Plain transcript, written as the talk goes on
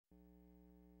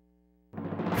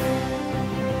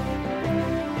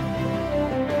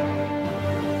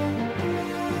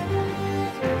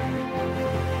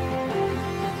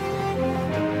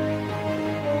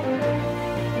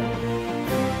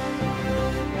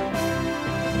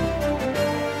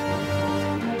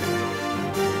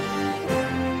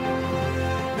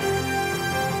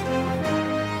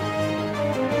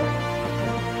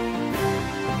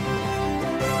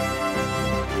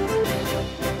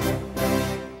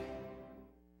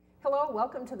all.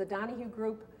 Welcome to the Donohue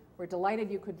Group. We're delighted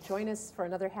you could join us for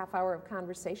another half hour of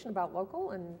conversation about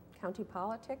local and county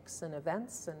politics and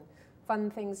events and fun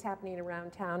things happening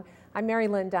around town. I'm Mary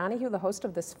Lynn Donohue, the host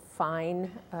of this fine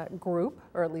group,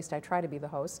 or at least I try to be the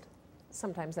host.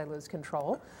 Sometimes I lose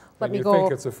control. Let me go. You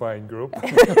think it's a fine group?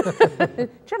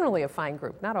 Generally a fine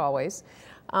group, not always.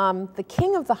 The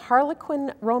king of the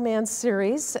Harlequin romance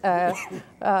series, Ken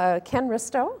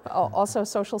Risto, also a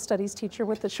social studies teacher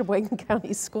with the Sheboygan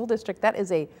County School District. That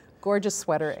is a gorgeous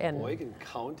sweater. And Sheboygan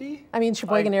County? I mean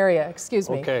Sheboygan area, excuse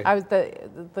me. Okay. I was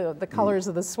the colors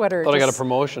of the sweater. Thought I got a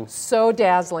promotion. So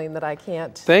dazzling that I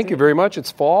can't. Thank you very much.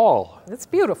 It's fall. It's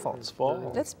beautiful. It's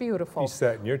fall. It's beautiful. You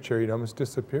sat in your chair, you'd almost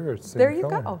disappear. There you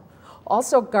go.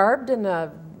 Also garbed in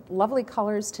lovely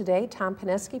colors today, Tom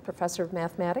Pineski, professor of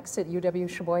mathematics at UW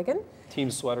Sheboygan.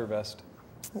 Team sweater vest.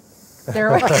 It's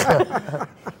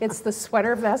the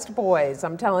sweater vest boys.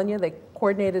 I'm telling you, they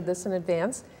coordinated this in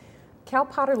advance. Cal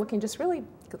Potter looking just really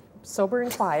sober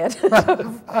and quiet,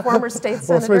 former state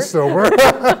senator. Mostly sober.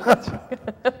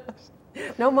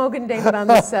 No Mogan David on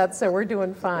the set, so we're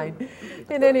doing fine.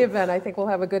 In any event, I think we'll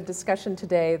have a good discussion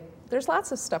today. There's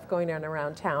lots of stuff going on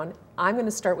around town. I'm going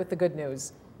to start with the good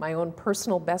news. My own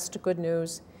personal best good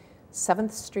news.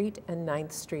 7th Street and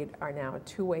 9th Street are now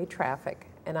two-way traffic,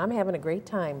 and I'm having a great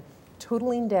time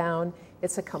tootling down.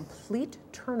 It's a complete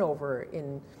turnover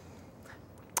in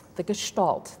the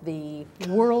gestalt, the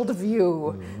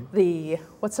worldview, the,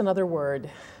 what's another word,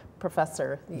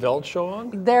 Professor?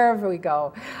 Weltschauung? There we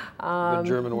go. Good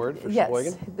German word for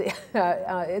Sheboygan?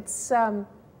 Yes. It's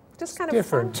just kind of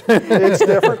different. fun. It's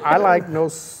different. I like no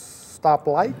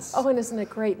stoplights. Oh, and isn't it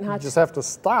great? You just have to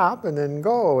stop and then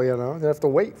go, you know. You have to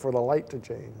wait for the light to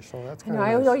change, so that's kind of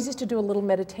I nice. always used to do a little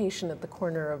meditation at the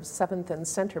corner of 7th and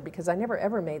Center because I never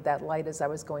ever made that light as I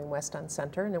was going west on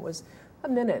Center, and it was a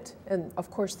minute. And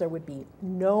of course there would be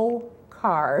no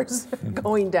cars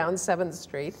going down 7th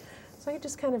Street. So I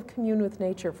just kind of commune with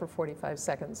nature for 45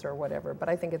 seconds or whatever, but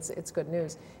I think it's good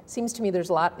news. Seems to me there's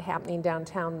a lot happening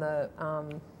downtown. The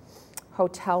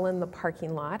hotel in the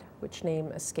parking lot, which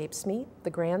name escapes me, the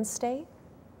Grand Stay.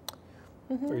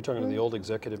 Are you talking about the old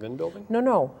Executive Inn building? No,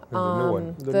 no. The new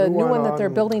one. The new one that they're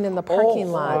building in the parking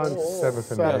lot. On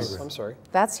 7th and Yes, Niagara. I'm sorry.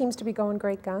 That seems to be going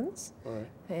great guns. All right.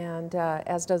 And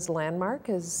as does Landmark,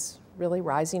 is really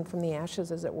rising from the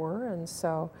ashes, as it were. And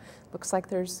so looks like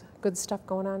there's good stuff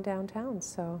going on downtown.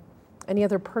 So any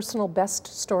other personal best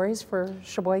stories for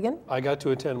Sheboygan? I got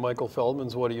to attend Michael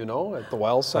Feldman's What Do You Know at the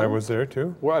Wild Center. I was there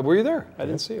too. Were you there? I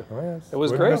didn't see you. Oh, yes. It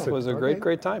was Wouldn't great. miss It was a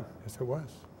great time. Yes, it was.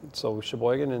 So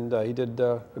Sheboygan, and he did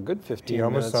a good 15 He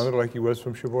almost minutes. sounded like he was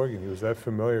from Sheboygan. He was that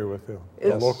familiar with the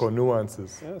Yes. local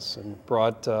nuances. Yes, and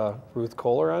brought Ruth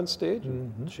Kohler on stage,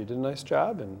 and she did a nice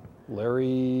job. And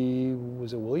Larry,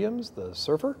 was it Williams, the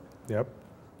surfer? Yep.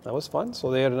 That was fun.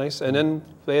 So they had a nice, and then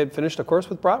they had finished, of course,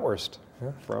 with Bratwurst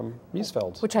from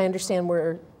Miesfeld. Which I understand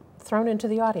were thrown into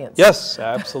the audience. Yes,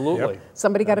 absolutely. Yep.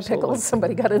 Somebody got a pickle,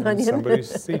 somebody got an onion.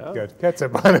 Somebody's seat got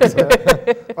ketchup on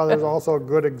it. Well, there's also a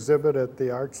good exhibit at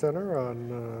the Art Center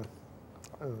on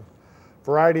a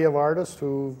variety of artists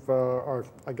who are,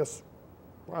 I guess,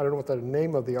 I don't know what the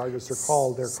name of the artists are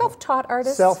called. They're Self-taught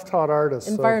artists. Self-taught artists.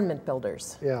 Environment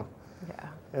builders. Yeah. Yeah.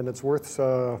 And it's worth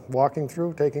walking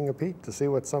through, taking a peek to see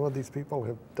what some of these people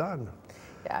have done.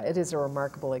 Yeah, it is a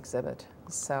remarkable exhibit.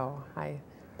 So I've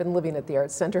been living at the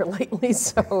Art Center lately,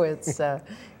 so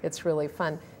it's really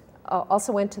fun.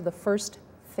 Also went to the first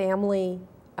family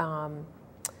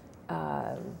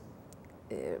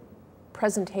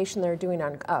presentation they're doing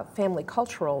on family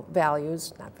cultural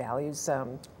values, not values,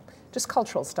 just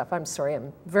cultural stuff. I'm sorry,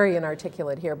 I'm very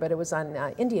inarticulate here, but it was on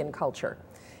Indian culture.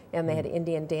 And they had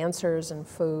Indian dancers and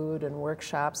food and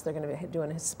workshops. They're going to be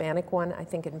doing a Hispanic one, I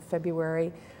think, in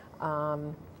February.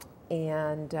 One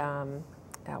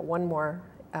more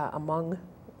among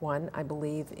one, I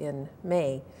believe, in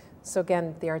May. So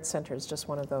again, the Arts Center is just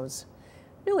one of those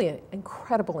really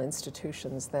incredible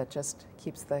institutions that just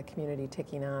keeps the community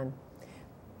ticking on.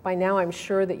 By now, I'm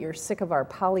sure that you're sick of our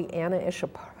Pollyanna-ish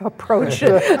approach.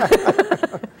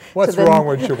 What's wrong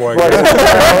with Sheboygan?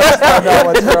 Let's find out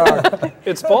what's wrong.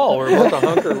 It's fall. We're about to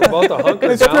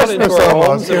hunker It's down into Christmas our homes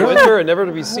almost, in yeah. winter and never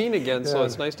to be seen again. So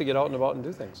it's nice to get out and about and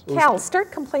do things. Cal,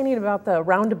 start complaining about the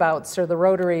roundabouts or the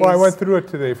rotaries. Well, I went through it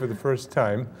today for the first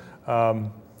time.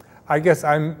 I guess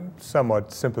I'm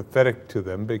somewhat sympathetic to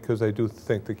them because I do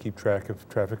think they keep track of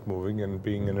traffic moving, and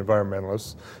being an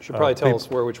environmentalist. Should probably tell us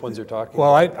which ones you're talking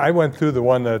Well, about. I went through the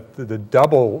one that the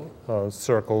double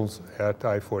circles at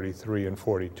I-43 and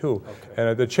 42. Okay.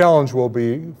 And the challenge will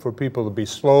be for people to be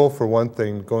slow, for one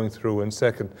thing, going through, and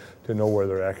second, to know where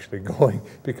they're actually going,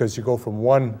 because you go from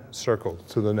one circle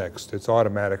to the next. It's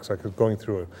automatic, it's like going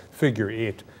through a figure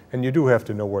 8, and you do have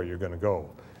to know where you're going to go.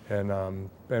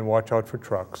 And watch out for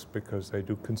trucks, because they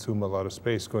do consume a lot of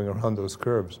space going around those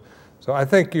curves. So I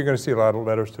think you're going to see a lot of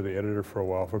letters to the editor for a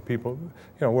while for people. You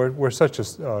know, we're such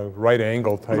a right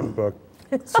angle type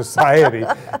society,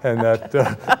 and that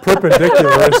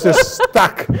perpendicular is just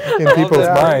stuck in people's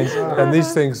minds. And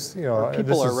these things, you know,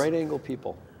 People are right angle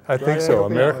people. I think so.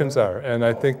 Americans are, and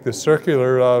I think the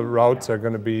circular routes are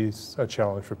going to be a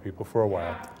challenge for people for a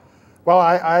while. Well,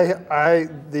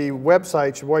 the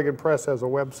website, Sheboygan Press has a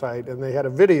website, and they had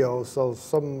a video, so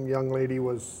some young lady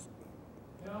was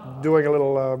doing a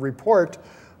little report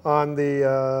on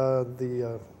those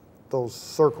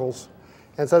circles,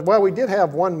 and said, well, we did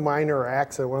have one minor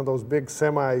accident. One of those big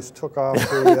semis took off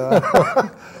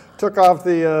the, took off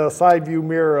the side view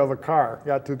mirror of a car,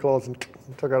 got too close and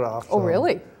took it off. Oh,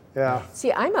 really? Yeah.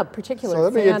 See, I'm a particular So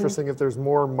that'd be fan interesting if there's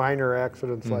more minor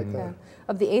accidents like that.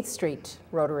 of the 8th Street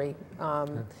Rotary.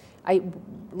 I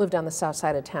lived on the south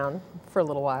side of town for a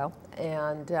little while,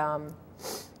 and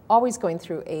always going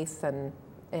through 8th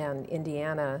and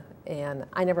Indiana, and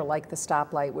I never liked the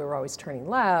stoplight. We were always turning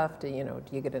left, you know,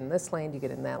 do you get in this lane, do you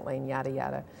get in that lane, yada,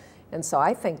 yada. And so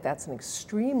I think that's an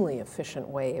extremely efficient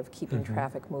way of keeping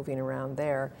traffic moving around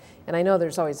there. And I know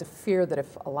there's always a fear that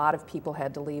if a lot of people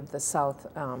had to leave the South,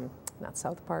 not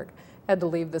South Park, had to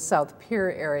leave the South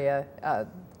Pier area,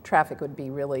 traffic would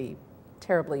be really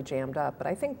terribly jammed up. But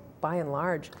I think by and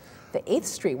large, the 8th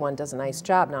Street one does a nice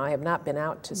job. Now, I have not been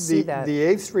out to see that. The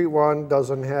 8th Street one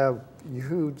doesn't have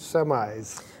huge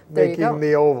semis There you making go.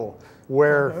 the oval,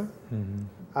 where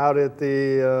out at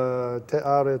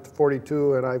out at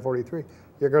 42 and I-43,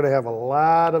 you're going to have a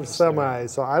lot of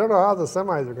semis. So I don't know how the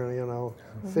semis are going to, you know,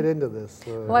 fit into this.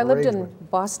 Well, I lived in arrangement.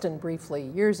 Boston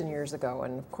briefly years and years ago,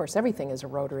 and of course everything is a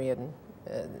rotary in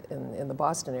the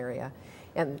Boston area,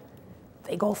 and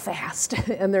they go fast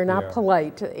and they're not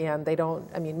polite, and they don't.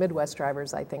 I mean, Midwest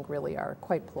drivers I think really are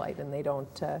quite polite, and they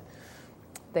don't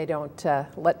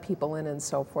let people in and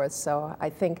so forth. So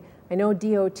I know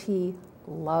DOT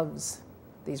loves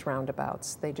these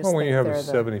roundabouts. They just Well, when think you have they're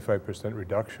a 75%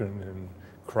 reduction in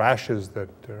crashes that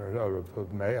are of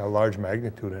a large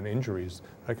magnitude and injuries,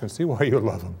 I can see why you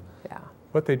love them. yeah.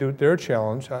 What they do, their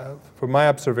challenge, from my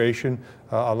observation,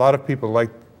 a lot of people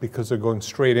like, because they're going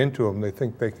straight into them, they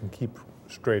think they can keep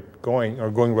straight going,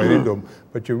 or going right into them,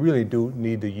 but you really do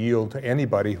need to yield to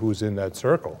anybody who's in that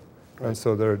circle. And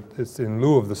so it's in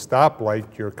lieu of the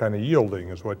stoplight, you're kind of yielding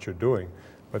is what you're doing.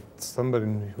 But somebody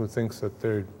who thinks that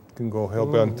they can go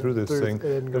hell-bent through this thing,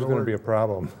 there's going to be a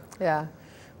problem. Yeah.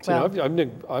 So, Well, you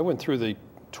know, I went through the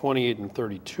 28 and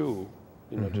 32,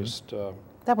 you know, just,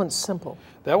 that one's simple.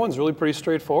 that one's really pretty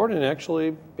straightforward, and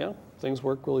actually, yeah, things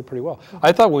work really pretty well.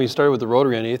 I thought when we started with the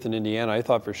Rotary on 8th in Indiana, I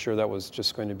thought for sure that was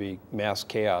just going to be mass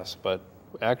chaos, but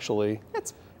actually,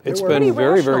 It's it's pretty been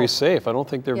very, very rational. safe. I don't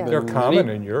think there have Yeah. been They're common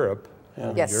many. in Europe.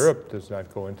 Yes. Europe does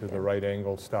not go into the right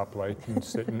angle stoplight and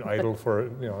sit and idle for,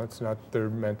 you know, it's not their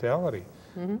mentality.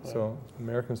 So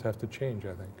Americans have to change,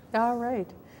 I think. All right.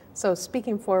 So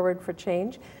speaking forward for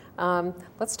change,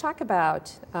 let's talk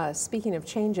about, speaking of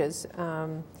changes,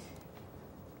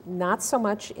 not so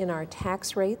much in our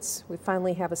tax rates. We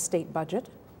finally have a state budget,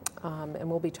 and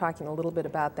we'll be talking a little bit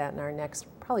about that in our next,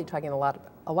 probably talking a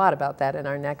lot about that in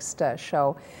our next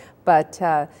show. But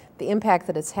the impact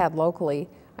that it's had locally,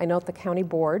 I note the county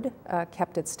board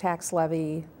kept its tax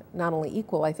levy not only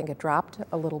equal, I think it dropped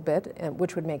a little bit,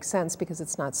 which would make sense because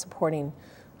it's not supporting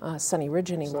Sunny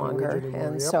Ridge any longer.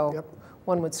 And so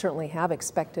one would certainly have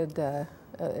expected a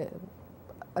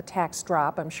tax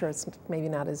drop. I'm sure it's maybe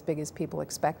not as big as people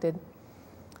expected.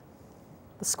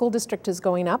 The school district is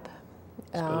going up.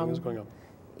 Spending is going up.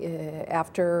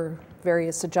 After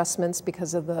various adjustments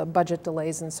because of the budget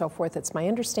delays and so forth. It's my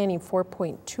understanding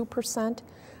 4.2%.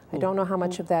 I don't know how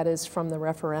much of that is from the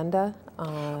referenda.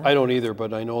 I don't either,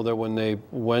 but I know that when they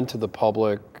went to the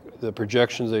public, the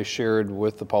projections they shared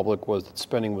with the public was that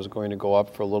spending was going to go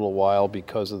up for a little while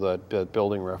because of that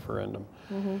building referendum.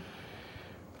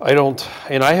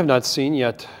 I have not seen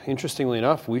yet, interestingly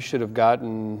enough, we should have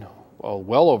gotten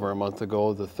well over a month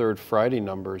ago the third Friday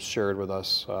numbers shared with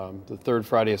us. The third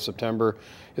Friday of September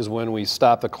is when we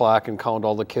stop the clock and count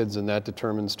all the kids, and that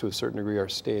determines to a certain degree our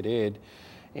state aid.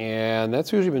 And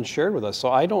that's usually been shared with us. So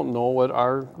I don't know what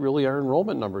our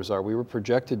enrollment numbers are. We were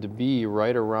projected to be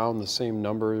right around the same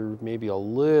number, maybe a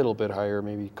little bit higher,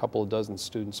 maybe a couple of dozen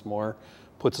students more,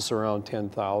 puts us around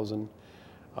 10,000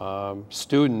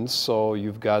 students. So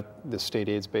you've got the state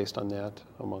aids based on that,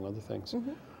 among other things.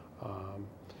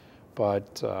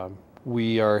 But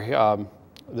we are,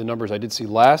 the numbers I did see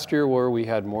last year were we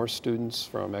had more students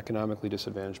from economically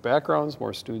disadvantaged backgrounds,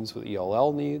 more students with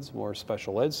ELL needs, more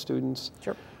special ed students.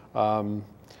 Sure. And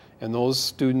those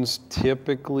students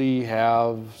typically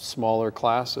have smaller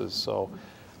classes. So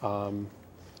I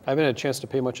haven't had a chance to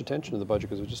pay much attention to the budget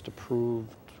because it was just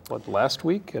approved, last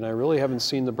week? And I really haven't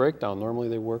seen the breakdown. Normally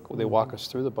they walk us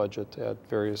through the budget at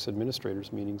various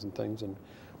administrators' meetings and things, and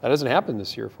that hasn't happened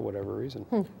this year for whatever reason.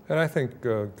 And I think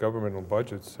governmental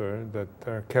budgets that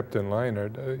are kept in line,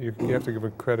 you have to give a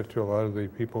credit to a lot of the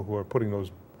people who are putting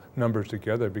those numbers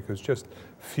together, because just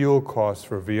fuel costs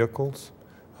for vehicles,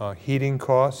 heating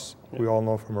costs, we all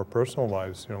know from our personal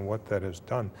lives, what that has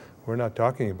done. We're not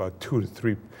talking about 2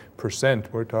 to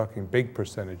 3%. We're talking big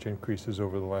percentage increases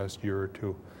over the last year or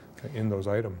two in those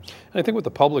items. And I think what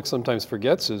the public sometimes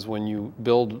forgets is when you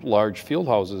build large field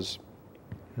houses,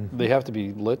 they have to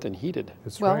be lit and heated.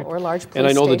 That's Well, right. or large police And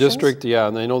I know the stations. district,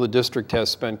 and I know the district has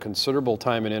spent considerable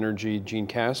time and energy. Gene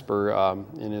Casper,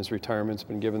 in his retirement, has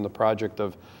been given the project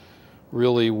of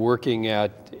really working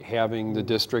at having the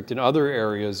district in other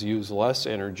areas use less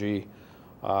energy.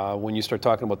 When you start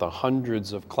talking about the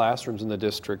hundreds of classrooms in the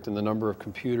district and the number of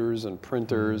computers and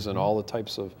printers and all the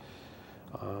types of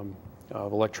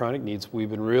electronic needs,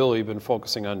 we've really been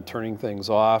focusing on turning things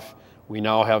off. We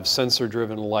now have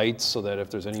sensor-driven lights so that if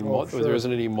there's any if there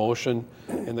isn't any motion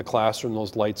in the classroom,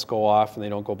 those lights go off and they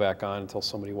don't go back on until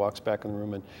somebody walks back in the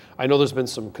room. And I know there's been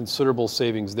some considerable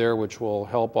savings there, which will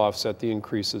help offset the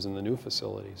increases in the new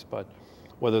facilities. But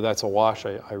whether that's a wash,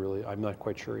 I'm not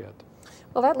quite sure yet.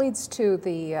 Well, that leads to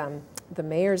the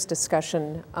mayor's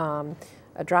discussion.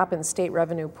 A drop in state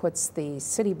revenue puts the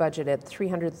city budget at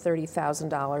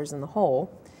 $330,000 in the hole.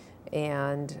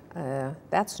 And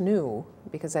that's new,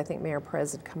 because I think Mayor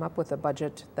Perez had come up with a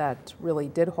budget that really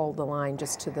did hold the line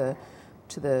just to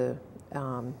the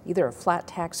either a flat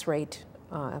tax rate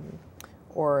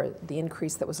or the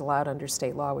increase that was allowed under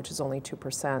state law, which is only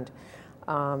 2%.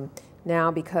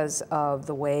 Now, because of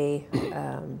the way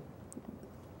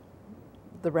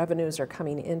the revenues are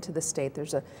coming into the state,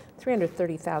 there's a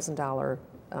 $330,000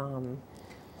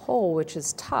 hole, which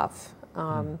is tough.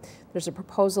 There's a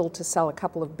proposal to sell a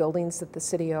couple of buildings that the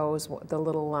city owns, the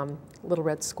Little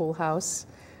Red Schoolhouse.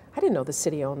 I didn't know the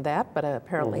city owned that, but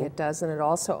apparently it does, and it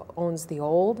also owns the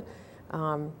old,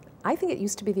 I think it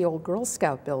used to be the old Girl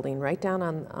Scout building right down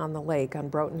on the lake on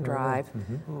Broughton Drive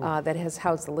that has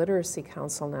housed the Literacy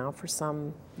Council now for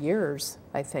some years,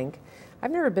 I think.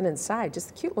 I've never been inside,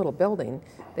 just a cute little building.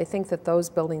 They think that those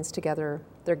buildings together,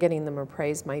 they're getting them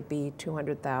appraised, might be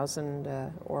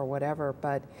 $200,000 or whatever,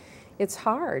 but it's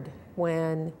hard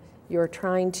when you're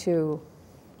trying to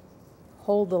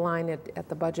hold the line at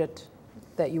the budget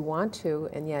that you want to,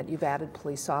 and yet you've added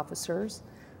police officers,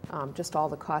 just all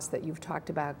the costs that you've talked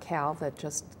about, Cal, that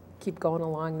just keep going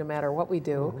along no matter what we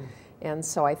do. And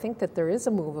so I think that there is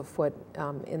a move afoot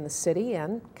in the city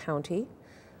and county,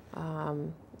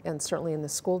 and certainly in the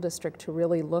school district, to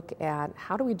really look at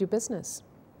how do we do business?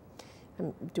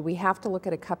 Do we have to look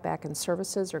at a cutback in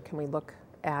services, or can we look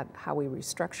at how we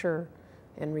restructure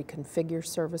and reconfigure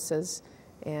services?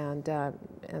 And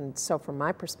so from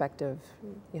my perspective,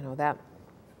 that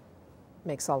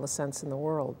makes all the sense in the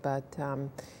world, but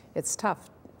it's tough.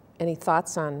 Any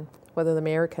thoughts on whether the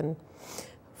mayor can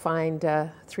find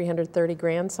 330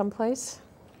 grand someplace?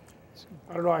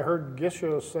 I don't know, I heard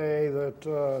Gisha say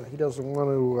that he doesn't want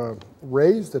to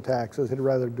raise the taxes, he'd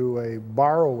rather do a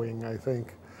borrowing, I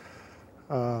think,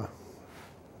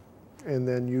 and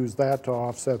then use that to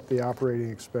offset the operating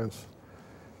expense,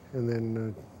 and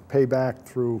then pay back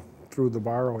through the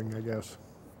borrowing, I guess.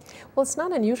 Well, it's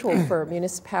not unusual for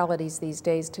municipalities these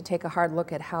days to take a hard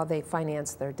look at how they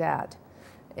finance their debt.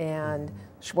 And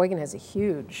Sheboygan has a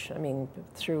huge,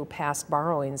 through past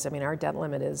borrowings, our debt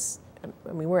limit is,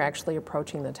 we're actually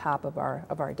approaching the top of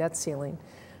our debt ceiling.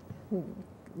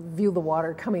 View the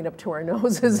water coming up to our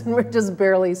noses, and we're just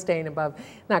barely staying above.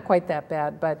 Not quite that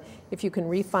bad, but if you can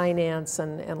refinance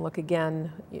and look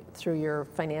again through your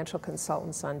financial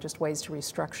consultants on just ways to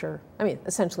restructure.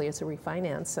 Essentially it's a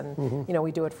refinance, and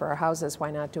we do it for our houses.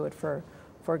 Why not do it for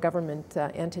government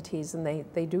entities? And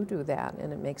they do that,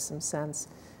 and it makes some sense.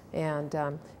 And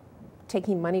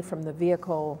taking money from the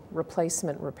vehicle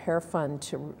replacement repair fund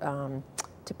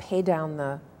to pay down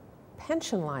the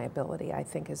pension liability, I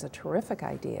think, is a terrific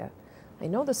idea. I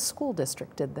know the school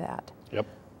district did that. Yep.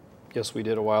 Yes, we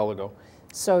did a while ago.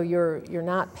 So you're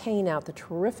not paying out the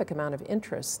terrific amount of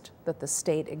interest that the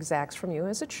state exacts from you,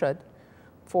 as it should,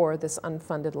 for this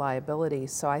unfunded liability.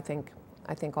 So I think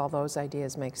all those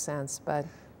ideas make sense. But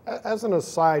as an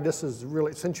aside, this is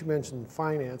really, since you mentioned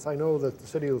finance, I know that the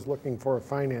city was looking for a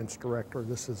finance director.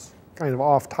 This is kind of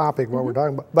off topic what we're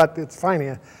talking about, but it's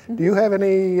finance. Do you have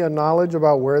any knowledge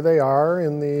about where they are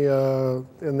in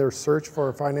their search for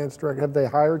a finance director? Have they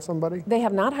hired somebody? they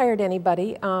have not hired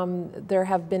anybody. There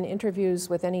have been interviews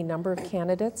with any number of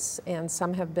candidates, and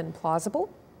some have been plausible,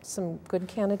 some good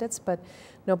candidates, but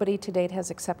nobody to date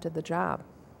has accepted the job.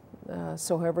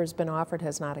 So whoever's been offered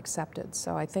has not accepted.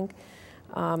 So I think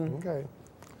Okay.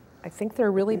 I think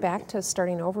they're really back to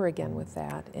starting over again with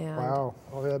that. And Wow.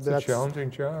 Well, It's a challenging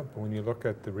job when you look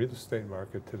at the real estate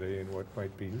market today and what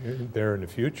might be there in the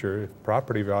future. If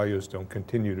property values don't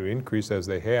continue to increase as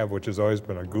they have, which has always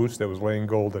been a goose that was laying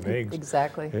golden eggs.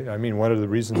 Exactly. I mean, one of the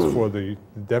reasons for the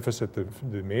deficit that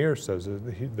the mayor says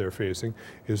that they're facing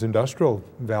is industrial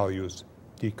values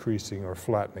decreasing or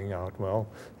flattening out. Well,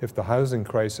 if the housing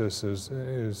crisis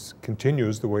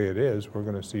continues the way it is, we're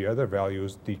going to see other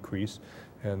values decrease,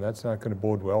 and that's not going to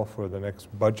bode well for the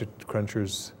next budget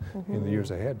crunchers in the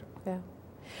years ahead. Yeah.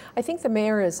 I think the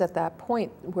mayor is at that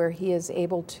point where he is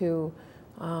able to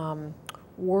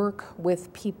work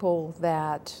with people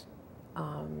that,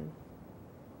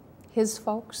 his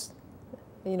folks,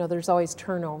 you know, there's always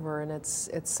turnover and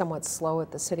it's somewhat slow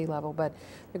at the city level, but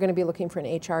they're going to be looking for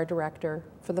an HR director,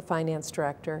 for the finance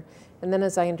director, and then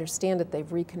as I understand it, they've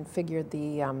reconfigured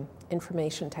the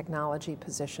information technology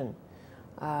position.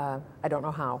 I don't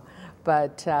know how,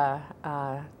 but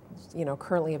you know,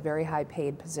 currently a very high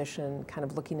paid position, kind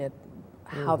of looking at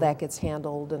how that gets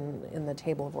handled and in the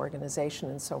table of organization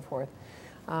and so forth.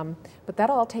 But that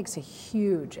all takes a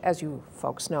huge, as you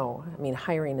folks know, I mean,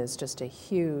 hiring is just a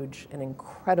huge and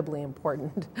incredibly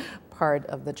important part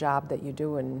of the job that you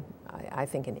do, and I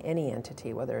think in any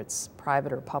entity, whether it's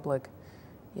private or public,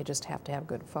 you just have to have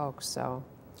good folks. So.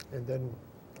 And then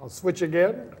I'll switch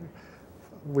again.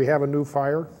 We have a new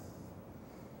firewoman.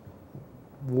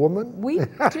 We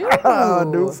do. A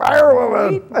new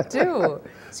firewoman. We do.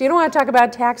 So you don't want to talk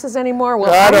about taxes anymore?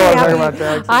 Well, I don't want to talk about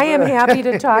taxes. I am happy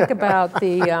to talk about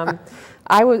the,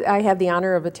 I had the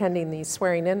honor of attending the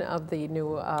swearing in of the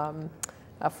new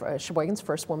Sheboygan's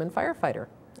first woman firefighter.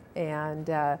 And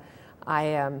I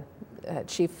am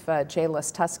Chief Jay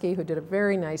Lestusky, who did a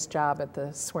very nice job at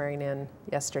the swearing in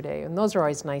yesterday. And those are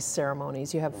always nice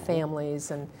ceremonies. You have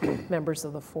families and members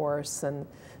of the force and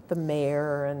the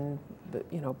mayor and,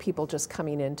 you know, people just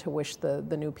coming in to wish the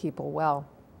new people well.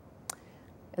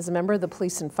 As a member of the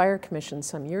Police and Fire Commission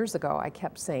some years ago, I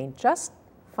kept saying, just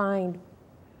find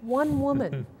one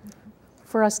woman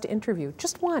for us to interview.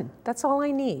 Just one. That's all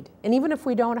I need. And even if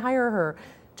we don't hire her,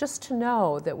 just to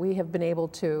know that we have been able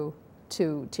to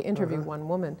interview one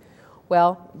woman.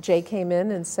 Well, Jay came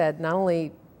in and said, not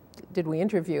only did we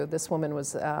interview, this woman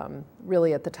was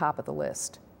really at the top of the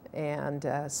list. And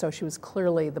so she was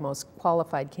clearly the most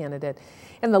qualified candidate.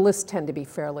 And the lists tend to be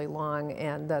fairly long.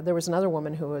 And there was another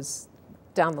woman who was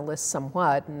down the list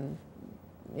somewhat and,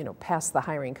 you know, past the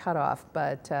hiring cutoff,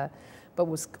 but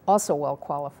was also well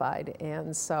qualified.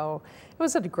 And so it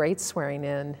was a great swearing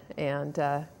in. And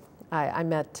I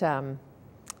met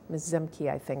Ms. Zemke,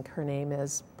 I think her name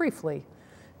is, briefly,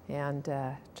 and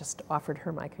just offered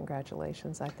her my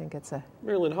congratulations. I think it's a...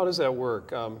 Marilyn, how does that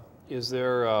work? Is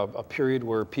there a period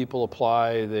where people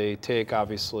apply, they take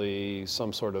obviously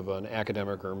some sort of an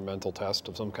academic or mental test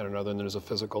of some kind or another, and there's a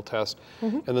physical test,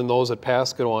 and then those that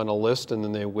pass go on a list and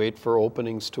then they wait for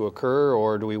openings to occur,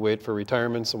 or do we wait for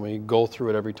retirements and we go through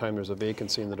it every time there's a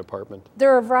vacancy in the department?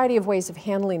 There are a variety of ways of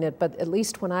handling it, but at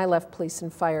least when I left Police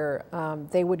and Fire,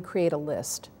 they would create a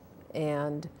list,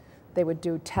 and they would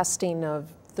do testing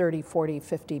of 30, 40,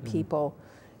 50 people,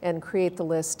 and create the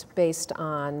list based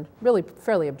on really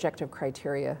fairly objective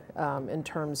criteria in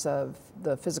terms of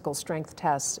the physical strength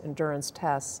tests, endurance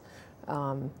tests,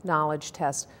 knowledge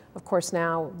tests. Of course,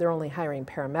 now they're only hiring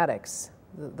paramedics,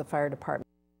 the fire department.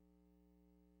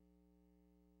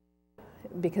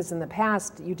 Because in the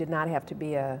past, you did not have to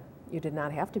be a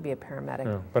paramedic.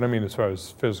 Yeah, but I mean, as far as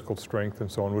physical strength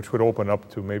and so on, which would open up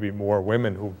to maybe more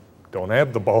women who don't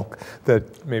have the bulk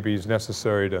that maybe is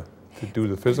necessary to do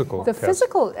the physical test.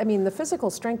 The physical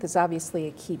strength is obviously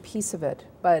a key piece of it,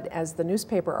 but as the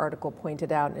newspaper article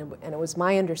pointed out, and it was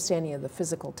my understanding of the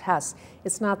physical tests,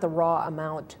 it's not the raw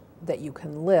amount that you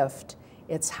can lift,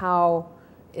 it's how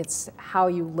it's how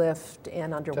you lift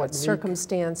and under what Technique.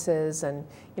 circumstances, and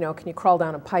can you crawl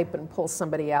down a pipe and pull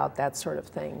somebody out, that sort of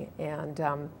thing.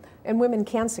 And women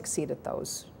can succeed at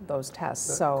those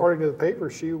tests. So according to the paper,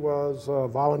 she was a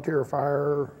volunteer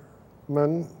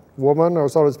woman, or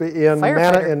so to speak, in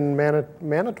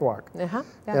Manitowoc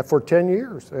for 10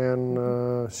 years.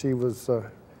 And she was,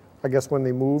 I guess when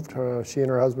they moved, she and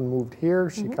her husband moved here.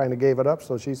 She kind of gave it up,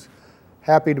 so she's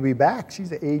happy to be back.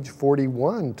 She's age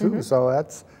 41 too, so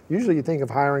that's, usually you think of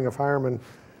hiring a fireman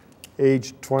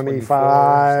age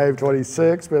 25,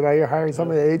 26, but now you're hiring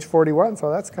somebody at age 41, so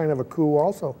that's kind of a coup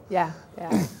also. Yeah.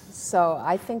 So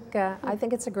I think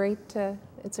it's a great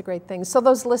thing. So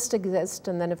those lists exist,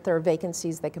 and then if there are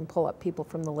vacancies, they can pull up people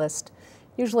from the list.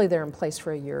 Usually they're in place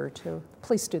for a year or two.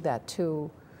 Police do that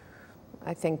too,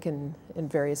 I think, in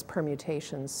various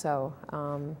permutations. So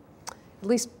at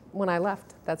least when I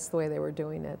left, that's the way they were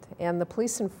doing it. And the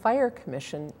Police and Fire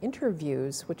Commission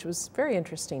interviews, which was very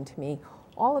interesting to me,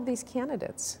 all of these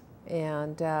candidates.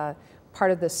 And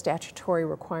part of the statutory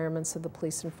requirements of the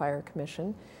Police and Fire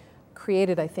Commission,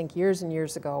 created, I think, years and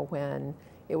years ago, when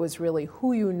it was really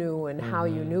who you knew and how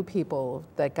you knew people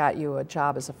that got you a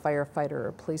job as a firefighter or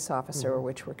a police officer,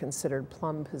 which were considered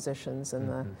plum positions in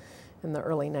the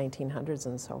early 1900s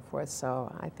and so forth.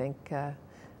 So I think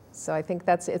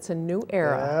it's a new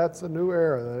era. That's a new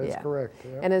era. That is correct.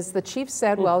 Yeah. And as the chief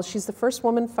said, well, she's the first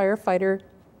woman firefighter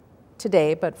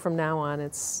today, but from now on,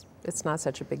 it's not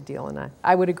such a big deal. And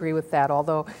I would agree with that.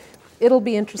 Although it'll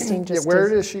be interesting just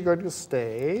where is she going to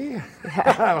stay?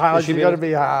 How is she going to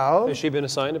be housed? Has she been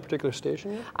assigned a particular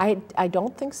station yet? I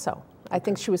don't think so. I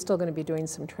think she was still going to be doing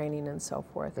some training and so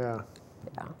forth. Yeah.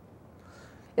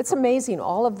 It's amazing,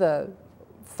 all of the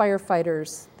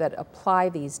firefighters that apply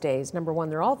these days. Number one,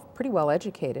 they're all pretty well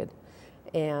educated,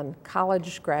 and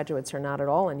college graduates are not at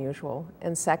all unusual.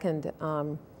 And second,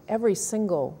 every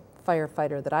single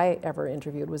firefighter that I ever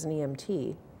interviewed was an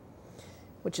EMT,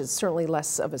 which is certainly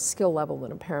less of a skill level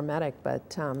than a paramedic, but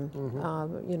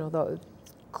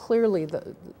clearly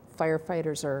the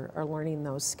firefighters are learning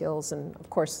those skills. And of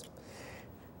course,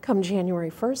 come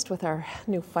January 1st with our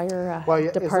new fire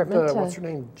department. Isn't, what's her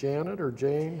name, Janet or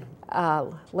Jane?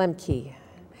 Lemke.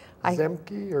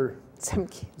 Zemke or?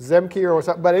 Zemke. Zemke or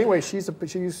something. But anyway, she's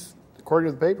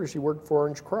according to the paper, she worked for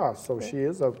Orange Cross, so she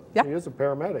is a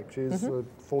paramedic. She's a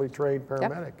fully trained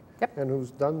paramedic, and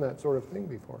who's done that sort of thing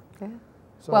before. Yeah.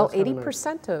 So well,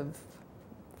 80% of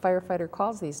firefighter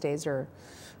calls these days are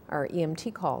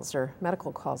EMT calls or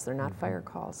medical calls. They're not fire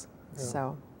calls.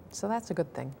 Yeah. So that's a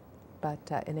good thing.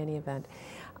 But in any event,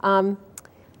 a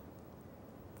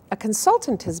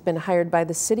consultant has been hired by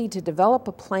the city to develop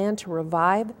a plan to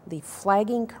revive the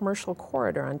flagging commercial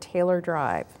corridor on Taylor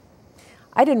Drive.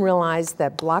 I didn't realize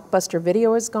that Blockbuster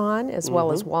Video is gone, as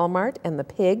well as Walmart and the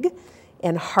Pig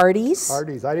and Hardee's.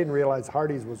 Hardee's. I didn't realize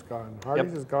Hardee's was gone.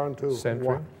 Hardee's is gone too.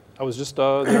 Century. I was just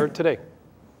there today.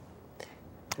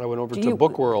 I went over to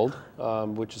Book World,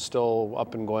 which is still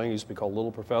up and going. It used to be called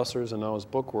Little Professors, and now it's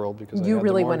Book World because you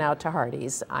really went out to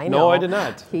Hardee's. I know. No, I did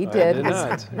not. He did. I did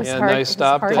not. And I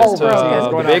stopped at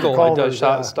the bagel. I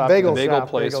stopped at the bagel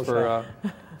place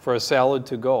for a salad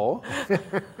to go,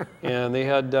 and they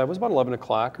had it was about 11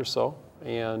 o'clock or so,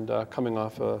 and coming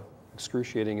off a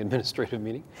excruciating administrative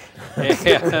meeting,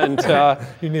 and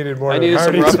you needed more. I needed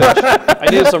some roughage. I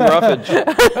needed some roughage.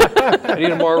 I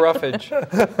needed more roughage.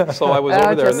 So I was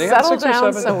over there, and they had 6 or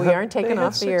 7. So we aren't taking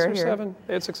off the air here.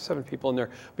 They had 6 or 7 people in there.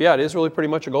 But yeah, it is really pretty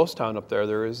much a ghost town up there.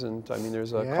 There isn't. I mean,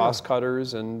 there's cost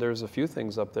cutters, and there's a few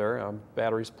things up there.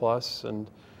 Batteries Plus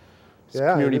and.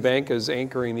 Community Bank is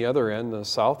anchoring the other end, the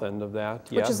south end of that.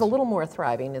 Which is a little more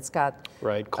thriving. It's got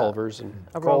Culver's and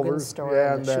a Rogan store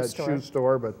and a shoe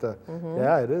store. But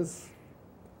it is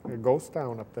a ghost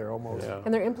town up there almost. Yeah.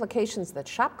 And there are implications that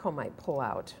Shopko might pull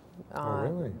out.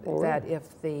 Really? That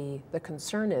if the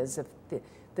concern is if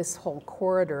this whole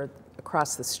corridor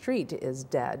across the street is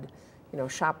dead,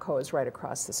 Shopko is right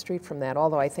across the street from that.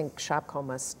 Although I think Shopko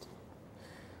must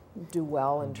do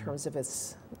well in terms of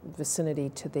its vicinity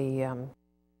to the It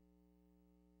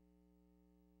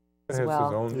has its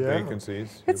own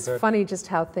vacancies. It's funny just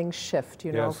how things shift,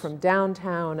 from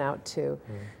downtown out to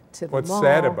the What's mall.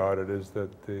 sad about it is that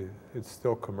it's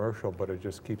still commercial, but it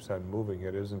just keeps on moving.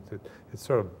 It isn't. It's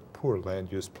sort of poor land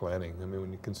use planning. I mean,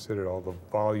 when you consider all the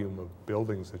volume of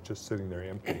buildings that's just sitting there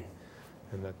empty,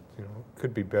 and that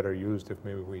could be better used if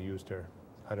maybe we used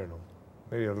I don't know.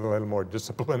 Maybe a little more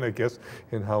discipline, I guess,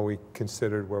 in how we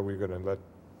considered where we're going to let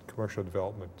commercial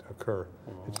development occur.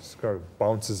 It just sort of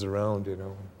bounces around,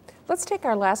 Let's take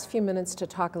our last few minutes to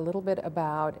talk a little bit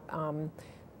about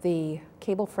the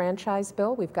cable franchise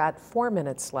bill. We've got 4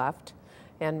 minutes left,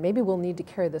 and maybe we'll need to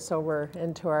carry this over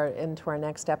into our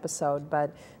next episode.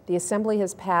 But the Assembly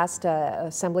has passed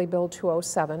Assembly Bill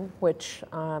 207, which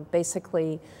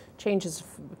basically changes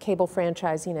cable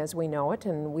franchising as we know it,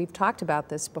 and we've talked about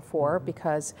this before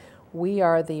because we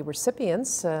are the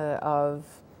recipients of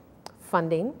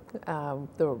funding.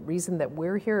 The reason that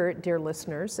we're here, dear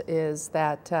listeners, is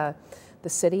that the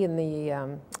city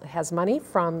and has money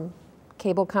from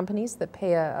cable companies that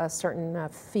pay a certain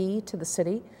fee to the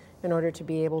city in order to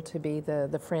be able to be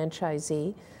the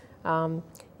franchisee.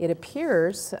 It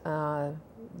appears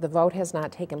the vote has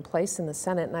not taken place in the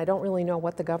Senate, and I don't really know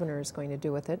what the governor is going to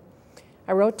do with it.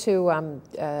 I wrote to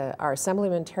our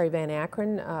Assemblyman Terry Van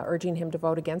Akkeren urging him to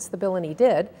vote against the bill, and he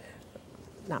did.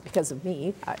 Not because of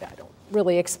me, I don't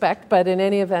really expect, but in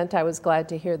any event, I was glad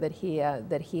to hear that he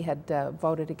had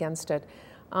voted against it.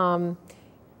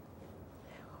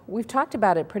 We've talked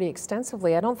about it pretty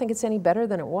extensively. I don't think it's any better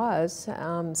than it was.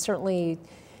 Certainly,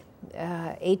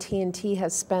 AT&T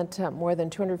has spent more than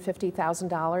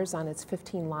 $250,000 on its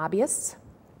 15 lobbyists.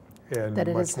 And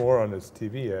much more on its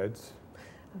TV ads,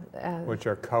 which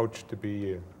are couched to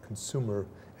be consumer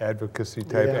advocacy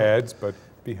type ads, but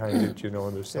behind it,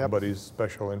 there's somebody's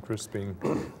special interest being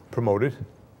promoted.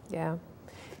 Yeah.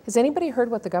 Has anybody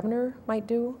heard what the governor might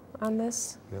do on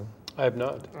this? No. I have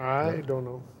not. I don't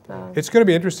know. It's going to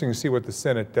be interesting to see what the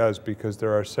Senate does because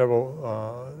there are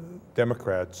several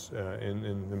Democrats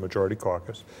in the majority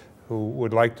caucus who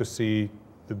would like to see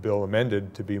the bill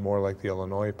amended to be more like the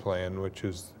Illinois plan, which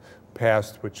is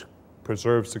passed, which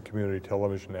preserves the community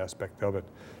television aspect of it.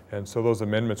 And so those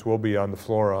amendments will be on the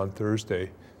floor on Thursday,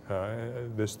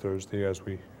 this Thursday, as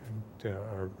we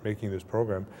are making this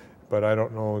program. But I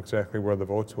don't know exactly where the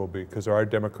votes will be because there are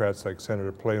Democrats like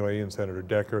Senator Playley and Senator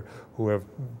Decker who have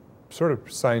sort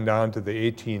of signed on to the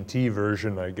AT&T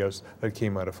version, I guess, that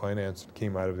came out of finance,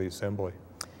 came out of the Assembly.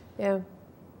 Yeah.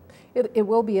 It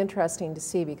will be interesting to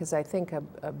see because I think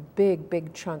a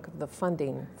big chunk of the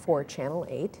funding for Channel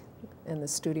 8 and the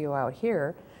studio out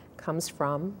here comes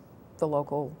from the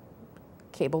local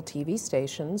cable TV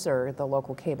stations, or the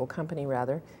local cable company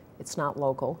rather. It's not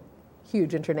local,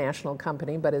 huge international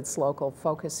company, but it's local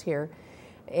focus here.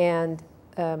 And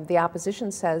the opposition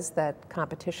says that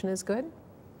competition is good,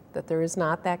 that there is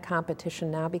not that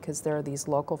competition now because there are these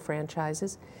local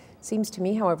franchises. Seems to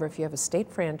me, however, if you have a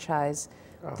state franchise,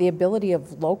 the ability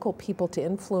of local people to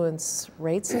influence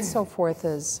rates and so forth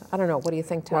is, I don't know, what do you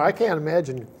think, Tom? Well, I can't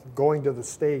imagine going to the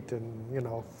state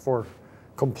and, for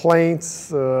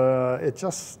complaints. It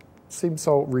just seems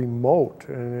so remote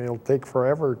and it'll take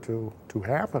forever to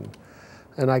happen.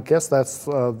 And I guess that's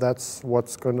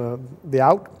what's the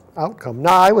outcome.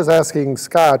 Now, I was asking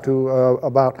Scott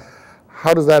about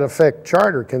how does that affect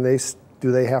charter?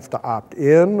 Do they have to opt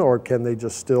in, or can they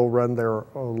just still run their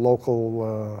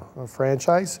local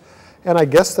franchise? And I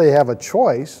guess they have a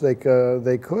choice. They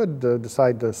could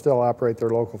decide to still operate their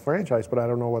local franchise, but I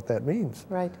don't know what that means.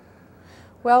 Right.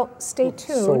 Well, stay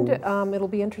tuned. It'll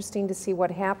be interesting to see what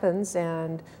happens,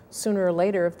 and sooner or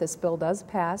later, if this bill does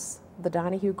pass, the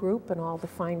Donohue Group and all the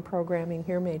fine programming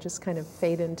here may just kind of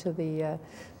fade into the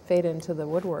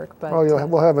woodwork. But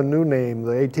we'll have a new name,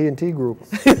 the AT&T Group.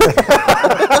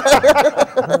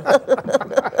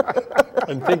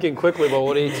 I'm thinking quickly about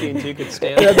what AT&T could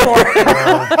stand for.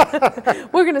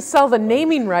 We're going to sell the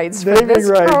naming rights for this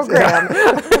program.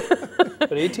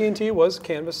 But AT&T was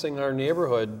canvassing our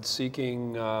neighborhood,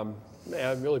 seeking,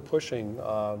 and really pushing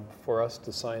for us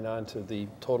to sign on to the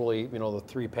totally, the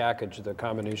three package, the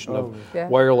combination of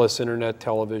wireless, internet,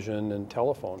 television, and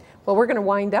telephone. Well, we're going to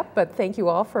wind up, but thank you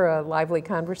all for a lively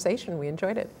conversation. We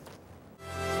enjoyed it.